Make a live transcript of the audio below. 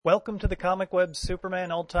Welcome to the Comic Web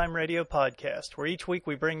Superman Old Time Radio podcast, where each week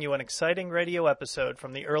we bring you an exciting radio episode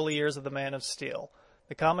from the early years of the Man of Steel.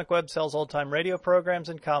 The Comic Web sells old-time radio programs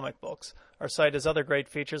and comic books. Our site has other great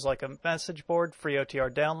features like a message board, free OTR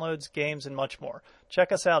downloads, games, and much more.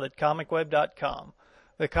 Check us out at comicweb.com.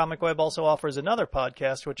 The Comic Web also offers another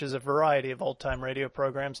podcast, which is a variety of old-time radio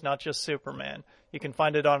programs, not just Superman. You can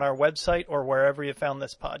find it on our website or wherever you found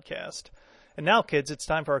this podcast. And now, kids, it's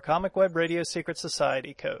time for our Comic Web Radio Secret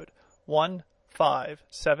Society code,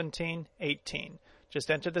 151718.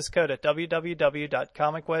 Just enter this code at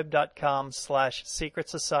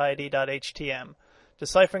www.comicweb.com/secretsociety.htm.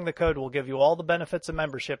 Deciphering the code will give you all the benefits of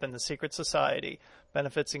membership in the Secret Society.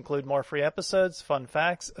 Benefits include more free episodes, fun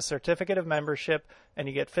facts, a certificate of membership, and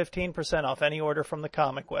you get 15% off any order from the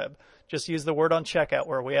Comic Web. Just use the word on checkout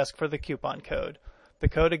where we ask for the coupon code. The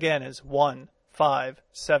code again is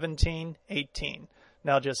 151718.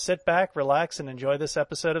 Now just sit back, relax, and enjoy this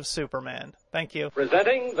episode of Superman. Thank you.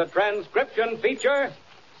 Presenting the transcription feature,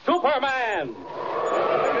 Superman!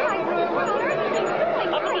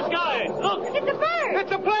 Up in the sky! Look! It's a bird!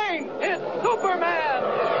 It's a plane! It's Superman!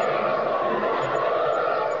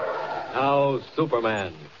 Now,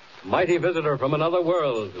 Superman, mighty visitor from another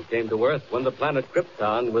world who came to Earth when the planet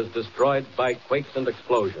Krypton was destroyed by quakes and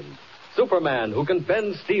explosions. Superman, who can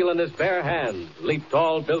bend steel in his bare hands, leap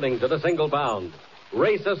tall buildings at a single bound,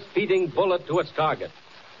 race a speeding bullet to its target,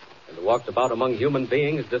 and walked about among human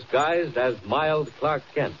beings disguised as mild Clark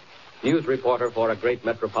Kent, news reporter for a great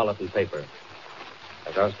metropolitan paper.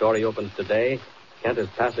 As our story opens today, Kent is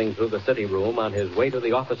passing through the city room on his way to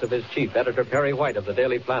the office of his chief, Editor Perry White of the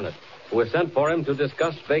Daily Planet, who has sent for him to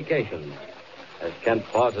discuss vacations. As Kent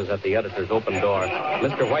pauses at the editor's open door,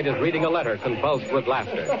 Mr. White is reading a letter convulsed with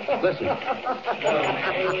laughter. Listen.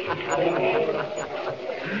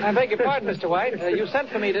 I beg your pardon, Mr. White. You sent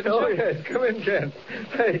for me, didn't you? Oh, yes. Come in, Kent.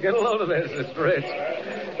 Hey, get a load of this. It's rich.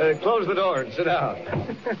 Close the door and sit down.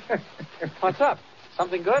 What's up?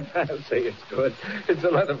 Something good? I'll say it's good. It's a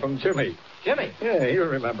letter from Jimmy. Jimmy? Yeah, you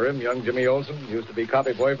remember him, young Jimmy Olsen. Used to be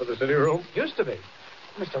copy boy for the city room. Used to be.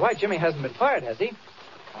 Mr. White, Jimmy hasn't been fired, has he?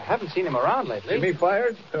 I haven't seen him around lately. Jimmy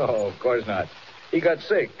fired? Oh, of course not. He got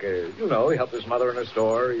sick. He helped his mother in her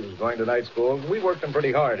store. He was going to night school. We worked him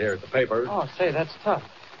pretty hard here at the paper. Oh, say, that's tough.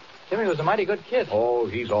 Jimmy was a mighty good kid. Oh,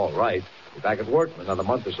 he's all right. He's back at work in another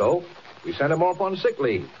month or so. We sent him off on sick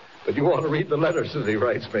leave. But you ought to read the letters that he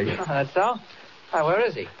writes me. Oh, that's so? Why, where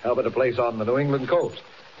is he? Up at a place on the New England coast.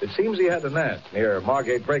 It seems he had an aunt near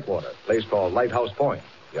Margate Breakwater, a place called Lighthouse Point.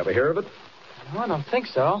 You ever hear of it? No, I don't think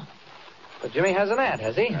so. But Jimmy has an aunt,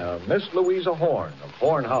 has he? Miss Louisa Horn of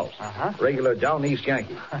Horn House. Uh-huh. Regular down east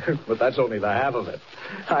Yankee. But that's only the half of it.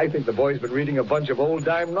 I think the boy's been reading a bunch of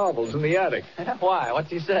old-time novels in the attic. Why? What's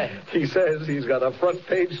he say? He says he's got a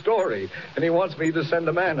front-page story, and he wants me to send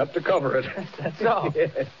a man up to cover it. That's so?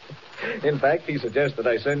 Yes. In fact, he suggests that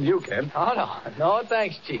I send you, Kent. Oh, no. No,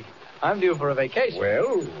 thanks, Chief. I'm due for a vacation.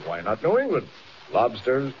 Well, why not New England?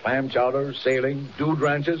 Lobsters, clam chowder, sailing, dude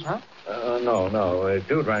ranches. Huh? No.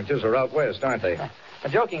 Dude ranches are out west, aren't they?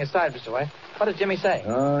 Joking aside, Mr. White, what did Jimmy say?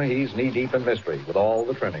 He's knee-deep in mystery with all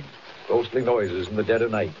the trimmings. Ghostly noises in the dead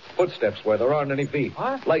of night. Footsteps where there aren't any feet.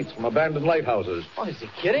 What? Lights from abandoned lighthouses. Oh, is he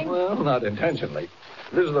kidding? Well, not intentionally.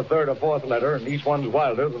 This is the third or fourth letter, and each one's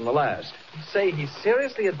wilder than the last. You say he's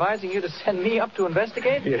seriously advising you to send me up to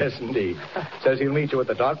investigate? Yes, indeed. Says he'll meet you at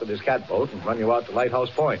the dock with his catboat and run you out to Lighthouse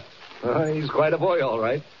Point. He's quite a boy, all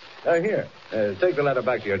right. Here, take the letter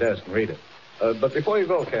back to your desk and read it. But before you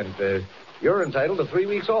go, Kent, you're entitled to 3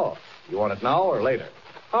 weeks off. You want it now or later?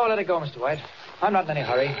 Oh, let it go, Mr. White. I'm not in any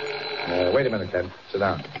hurry. Wait a minute, Kent. Sit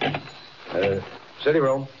down. City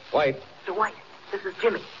room. White. Mr. White, this is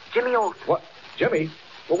Jimmy. Jimmy Olsen. What? Jimmy?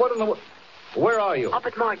 Well, what in the... Where are you? Up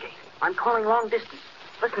at Margate. I'm calling long distance.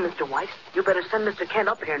 Listen, Mr. White, you better send Mr. Kent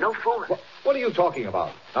up here, no fooling. What are you talking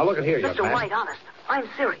about? Now, look at here, young Mr. man. White, honest, I'm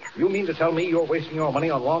serious. You mean to tell me you're wasting your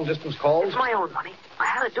money on long-distance calls? It's my own money. I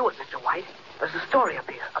had to do it, Mr. White. There's a story up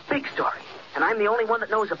here, a big story, and I'm the only one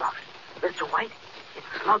that knows about it. Mr. White, it's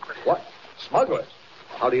smugglers. What? Smugglers?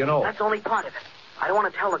 How do you know? That's only part of it. I don't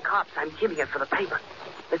want to tell the cops I'm giving it for the paper.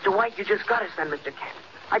 Mr. White, you just gotta send Mr. Kent.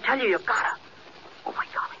 I tell you gotta. Oh, my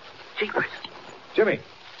golly. Jeepers. Jimmy,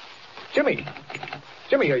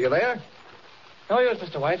 are you there? No use,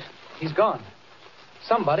 Mr. White. He's gone.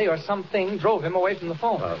 Somebody or something drove him away from the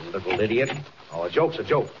phone. Little idiot. Oh, a joke's a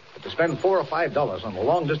joke. But to spend $4 or $5 on a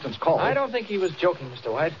long-distance call... I don't think he was joking,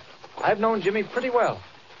 Mr. White. I've known Jimmy pretty well.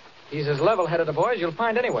 He's as level-headed a boy as you'll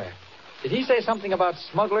find anywhere. Did he say something about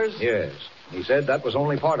smugglers? Yes. He said that was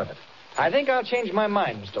only part of it. I think I'll change my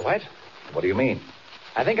mind, Mr. White. What do you mean?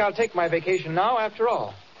 I think I'll take my vacation now, after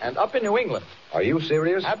all, and up in New England. Are you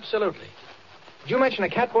serious? Absolutely. Did you mention a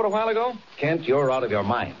catboat a while ago? Kent, you're out of your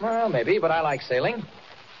mind. Well, maybe, but I like sailing.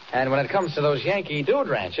 And when it comes to those Yankee dude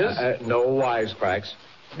ranches... No wisecracks.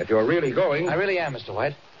 If you're really going... I really am, Mr.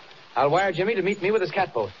 White. I'll wire Jimmy to meet me with his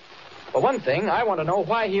catboat. For one thing, I want to know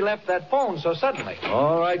why he left that phone so suddenly.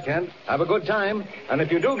 All right, Kent. Have a good time. And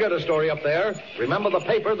if you do get a story up there, remember the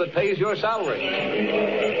paper that pays your salary.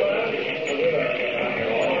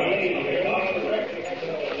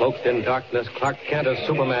 Cloaked in darkness, Clark Kent as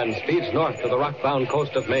Superman speeds north to the rock-bound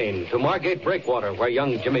coast of Maine, to Margate Breakwater, where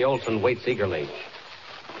young Jimmy Olsen waits eagerly.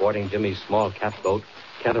 Boarding Jimmy's small catboat,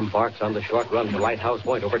 Kent embarks on the short run to Lighthouse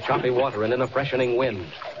Point over choppy water and in a freshening wind.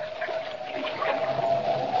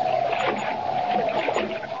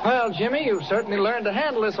 Well, Jimmy, you've certainly learned to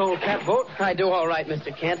handle this old catboat. I do all right,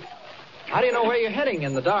 Mr. Kent. How do you know where you're heading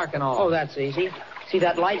in the dark and all? Oh, that's easy. See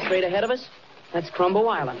that light straight ahead of us? That's Crumbo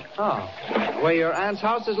Island. Oh. Where your aunt's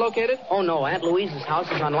house is located? Oh, no. Aunt Louise's house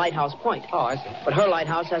is on Lighthouse Point. Oh, I see. But her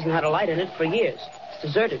lighthouse hasn't had a light in it for years. It's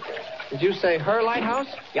deserted. Did you say her lighthouse?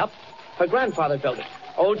 Yup. Her grandfather built it.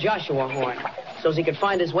 Old Joshua Horn. So he could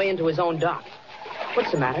find his way into his own dock.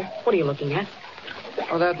 What's the matter? What are you looking at?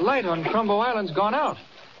 Oh, that light on Crumbo Island's gone out.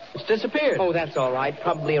 It's disappeared. Oh, that's all right.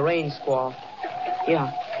 Probably a rain squall.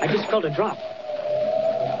 Yeah, I just felt a drop.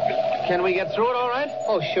 Can we get through it all right?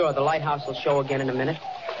 Oh, sure. The lighthouse will show again in a minute.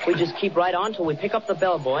 We just keep right on till we pick up the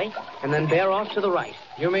bellboy and then bear off to the right.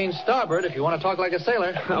 You mean starboard if you want to talk like a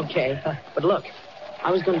sailor. Okay. But look,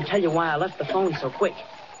 I was going to tell you why I left the phone so quick.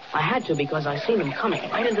 I had to because I seen them coming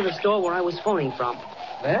right into the store where I was phoning from.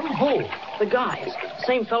 Them? Who? The guys.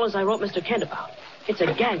 Same fellas I wrote Mr. Kent about. It's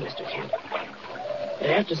a gang, Mr. Kent.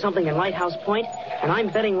 They're after something in Lighthouse Point, and I'm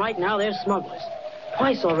betting right now they're smugglers.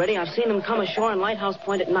 Twice already I've seen them come ashore in Lighthouse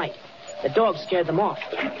Point at night. The dog scared them off.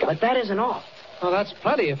 But that isn't all. Well, that's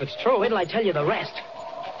plenty if it's true. Wait till I tell you the rest.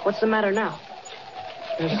 What's the matter now?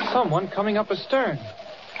 There's someone coming up astern.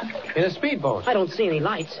 In a speedboat. I don't see any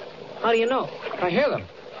lights. How do you know? I hear them.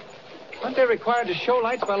 Aren't they required to show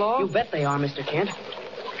lights by law? You bet they are, Mr. Kent.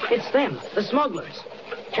 It's them, the smugglers.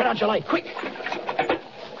 Turn out your light, quick.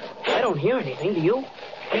 I don't hear anything, do you?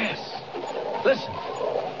 Yes. Listen.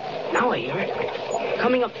 Now I hear it.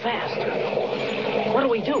 Coming up fast. What do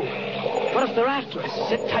we do? What if they're after us?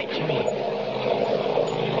 Sit tight, Jimmy.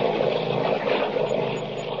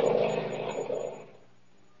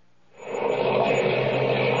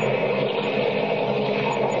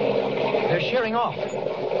 They're shearing off.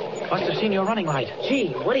 Must have seen your running light.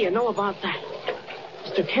 Gee, what do you know about that?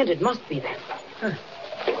 Mr. Kent, it must be them. Huh.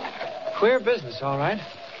 Queer business, all right.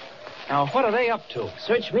 Now, what are they up to?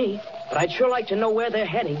 Search me, but I'd sure like to know where they're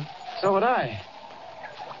heading. So would I.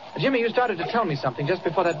 Jimmy, you started to tell me something just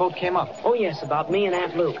before that boat came up. Oh, yes, about me and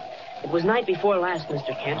Aunt Lou. It was night before last,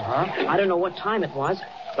 Mr. Kent. Uh-huh. I don't know what time it was,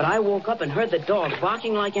 but I woke up and heard the dog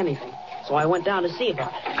barking like anything. So I went down to see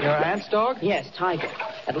about it. Your aunt's dog? Yes, Tiger.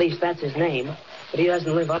 At least that's his name. But he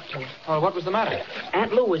doesn't live up to it. Well, what was the matter?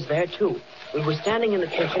 Aunt Lou was there, too. We were standing in the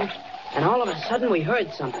kitchen, and all of a sudden we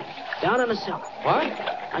heard something. Down in the cellar. What?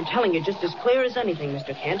 I'm telling you, just as clear as anything,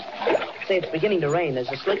 Mr. Kent. Say, it's beginning to rain. There's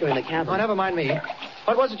a slicker in the cabin. Oh, never mind me.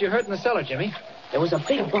 What was it you heard in the cellar, Jimmy? There was a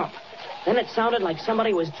big bump. Then it sounded like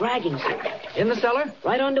somebody was dragging something. In the cellar?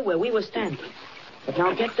 Right under where we were standing. But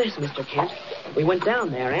now get this, Mr. Kent. We went down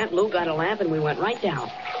there. Aunt Lou got a lamp, and we went right down.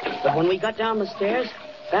 But when we got down the stairs,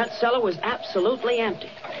 that cellar was absolutely empty.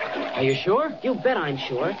 Are you sure? You bet I'm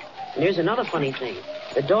sure. And here's another funny thing.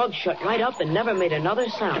 The dog shut right up and never made another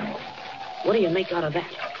sound. What do you make out of that?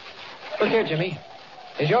 Look here, Jimmy.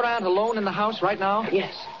 Is your aunt alone in the house right now?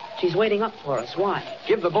 Yes. She's waiting up for us. Why?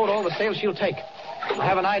 Give the boat all the sail she'll take. I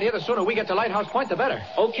have an idea the sooner we get to Lighthouse Point, the better.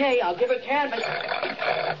 Okay, I'll give her canvas.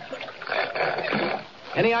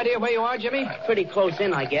 Any idea where you are, Jimmy? Pretty close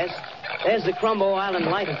in, I guess. There's the Crumbo Island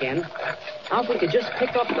light again. Now if we could just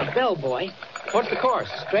pick up the bellboy. What's the course?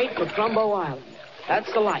 Straight for Crumbo Island.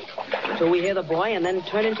 That's the light. So we hear the boy and then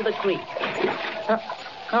turn into the creek.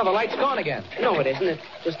 Now the light's gone again. No, it isn't. It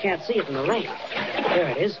just can't see it in the rain. There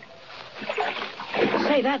it is.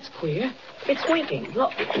 Say, that's queer. It's winking.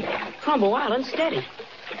 Look. Crumbo Island steady.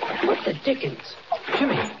 What the dickens?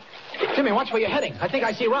 Jimmy, watch where you're heading. I think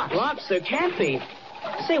I see rocks. Rocks? There can't be.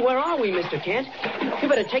 Say, where are we, Mr. Kent? You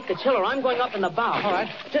better take the tiller. I'm going up in the bow. All right.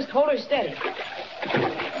 Just hold her steady.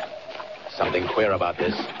 Something queer about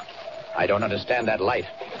this. I don't understand that light.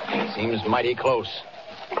 It seems mighty close.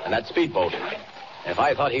 And that speedboat. If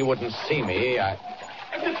I thought he wouldn't see me,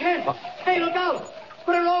 Mr. Kent! Hey, look out!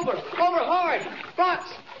 Put her over! Over hard!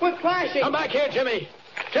 Rocks! We're crashing! Come back here, Jimmy!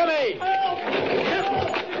 Jimmy!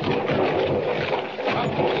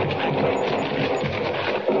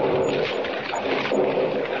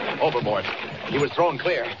 Overboard. He was thrown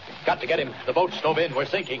clear. Got to get him. The boat stove in. We're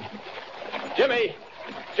sinking. Jimmy!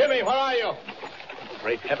 Jimmy, where are you?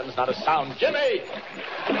 Great heavens, not a sound. Jimmy!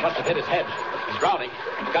 He must have hit his head. He's drowning.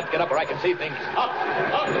 Got to get up where I can see things. Up!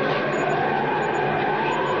 Up!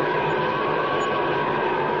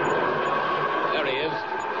 There he is.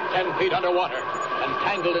 10 feet underwater. And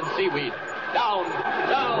tangled in seaweed. Down!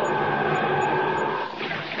 Down!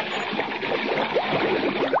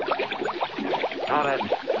 Now then,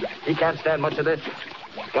 he can't stand much of this.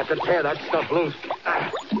 Got to tear that stuff loose.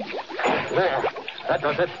 There. That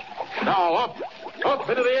does it. Now up. Up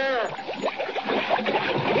into the air.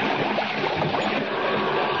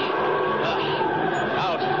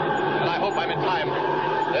 Out. And I hope I'm in time.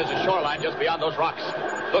 There's a shoreline just beyond those rocks.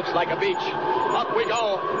 Looks like a beach. Up we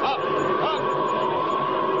go. Up.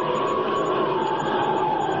 Up.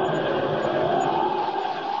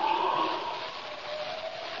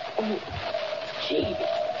 Oh, gee.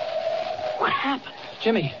 What happened?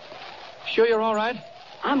 Jimmy, sure you're all right?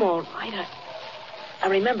 I'm all right. I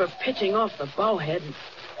remember pitching off the bowhead.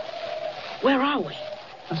 Where are we?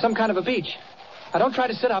 On some kind of a beach. Now, don't try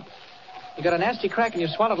to sit up. You got a nasty crack and you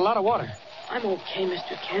swallowed a lot of water. I'm okay,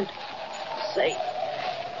 Mr. Kent. Say,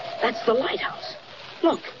 that's the lighthouse.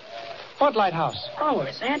 Look, What lighthouse?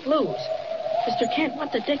 ours, Aunt Lou's. Mr. Kent,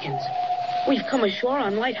 what the dickens? We've come ashore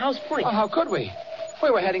on Lighthouse Point. Oh, how could we? We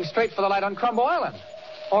were heading straight for the light on Crumbo Island.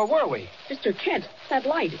 Or were we? Mr. Kent, that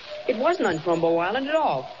light, it wasn't on Crumbo Island at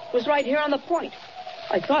all. It was right here on the point.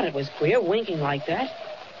 I thought it was queer, winking like that.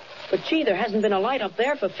 But, gee, there hasn't been a light up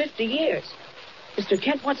there for 50 years. Mr.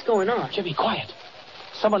 Kent, what's going on? Jimmy, quiet.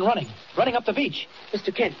 Someone running. Running up the beach.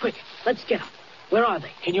 Mr. Kent, quick, let's get up. Where are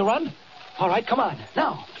they? Can you run? All right, come on.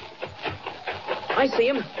 Now. I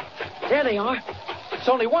see them. There they are. It's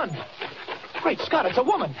only one. Great Scott, it's a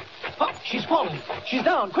woman. Oh, she's falling. She's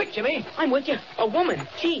down. Quick, Jimmy. I'm with you. A woman.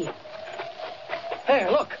 Gee.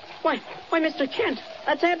 There, look. Why, Mr. Kent,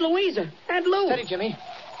 that's Aunt Louisa. Aunt Lou. Steady, Jimmy.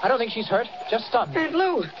 I don't think she's hurt. Just stunned. Aunt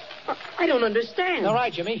Lou. I don't understand. All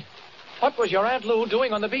right, Jimmy. What was your Aunt Lou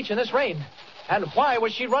doing on the beach in this rain? And why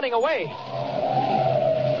was she running away?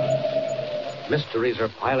 Mysteries are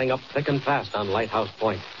piling up thick and fast on Lighthouse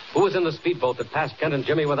Point. Who was in the speedboat that passed Kent and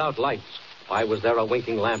Jimmy without lights? Why was there a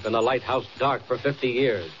winking lamp in the lighthouse dark for 50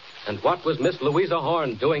 years? And what was Miss Louisa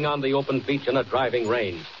Horn doing on the open beach in a driving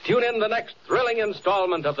rain? Tune in the next thrilling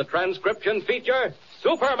installment of the transcription feature,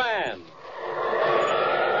 Superman.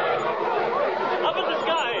 Up in the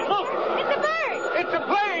sky. Look. It's a bird. It's a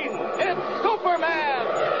plane! It's Superman!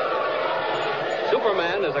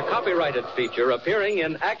 Superman is a copyrighted feature appearing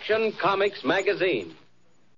in Action Comics magazine.